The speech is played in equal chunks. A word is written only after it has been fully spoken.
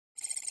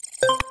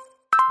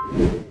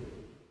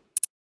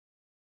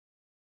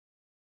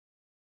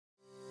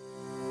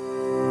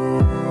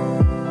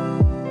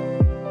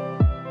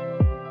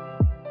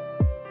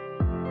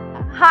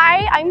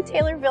Hi, I'm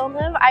Taylor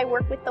Villeneuve. I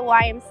work with the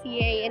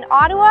YMCA in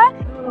Ottawa.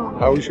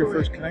 How was your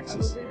first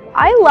Cannexus?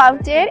 I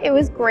loved it. It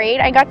was great.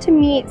 I got to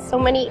meet so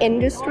many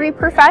industry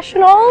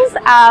professionals.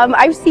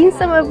 I've seen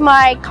some of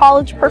my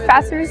college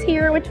professors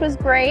here, which was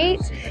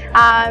great.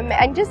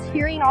 And just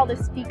hearing all the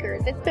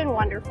speakers, it's been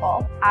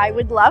wonderful. I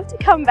would love to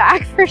come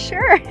back for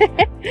sure.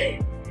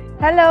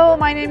 Hello,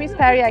 my name is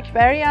Pari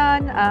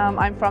Akbarian.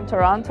 I'm from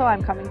Toronto.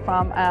 I'm coming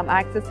from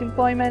Access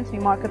Employment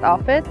New Market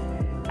office.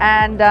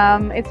 And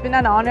it's been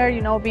an honor,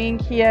 being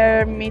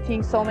here,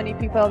 meeting so many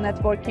people,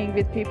 networking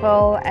with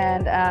people,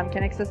 and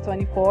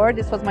Cannexus24.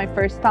 This was my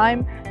first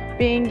time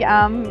being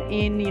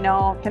in,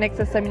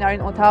 Cannexus seminar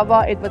in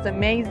Ottawa. It was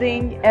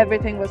amazing.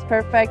 Everything was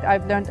perfect.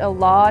 I've learned a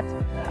lot.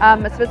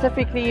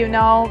 Specifically,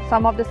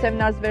 some of the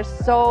seminars were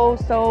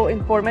so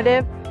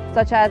informative,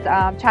 such as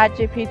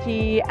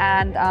ChatGPT,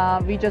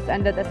 and we just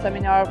ended a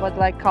seminar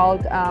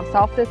called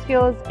soft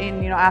skills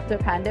in after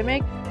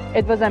pandemic.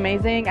 It was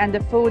amazing, and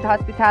the food,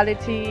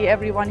 hospitality,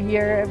 everyone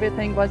here,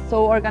 everything was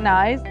so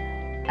organized,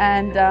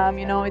 and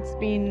it's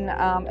been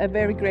a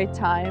very great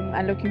time,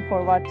 and looking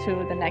forward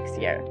to the next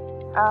year.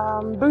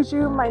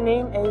 Bonjour, my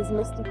name is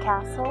Misty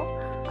Castle.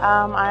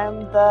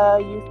 I'm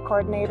the youth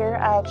coordinator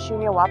at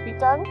Shunya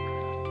Wapitang,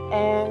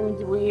 and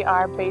we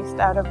are based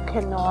out of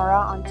Kenora,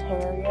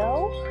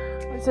 Ontario.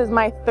 This is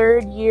my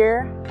third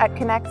year at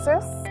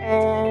Cannexus,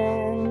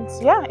 and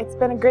yeah, it's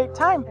been a great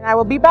time. And I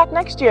will be back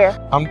next year.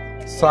 I'm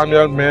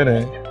Samuel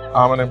Mene.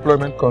 I'm an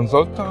employment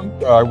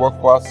consultant. I work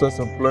for Access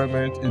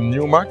Employment in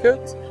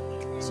Newmarket.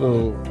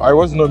 So I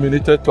was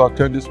nominated to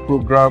attend this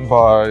program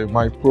by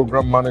my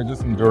program managers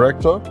and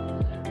director,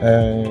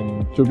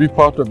 and to be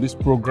part of this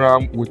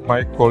program with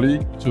my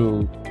colleague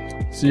to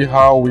see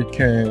how we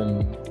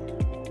can,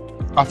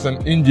 as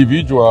an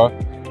individual,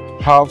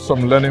 have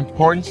some learning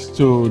points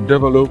to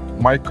develop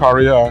my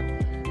career,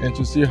 and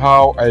to see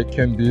how I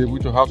can be able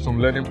to have some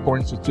learning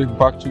points to take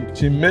back to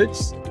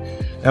teammates.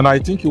 And I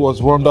think it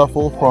was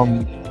wonderful.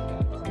 From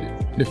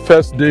the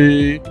first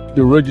day,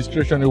 the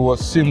registration, it was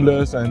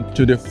seamless, and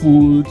to the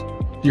food,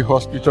 the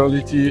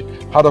hospitality,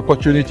 had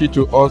opportunity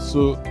to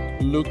also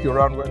look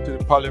around, went to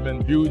the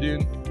Parliament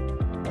building.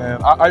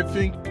 And I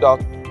think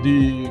that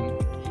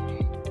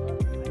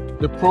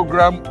the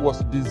program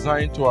was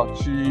designed to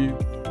achieve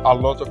a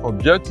lot of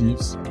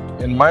objectives.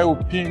 In my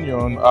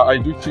opinion, I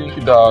do think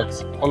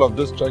that all of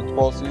these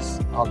checkboxes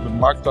have been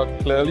marked out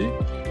clearly,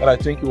 and I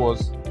think it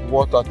was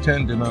worth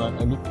attending, and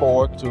I look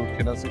forward to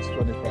Cannexus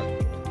 25.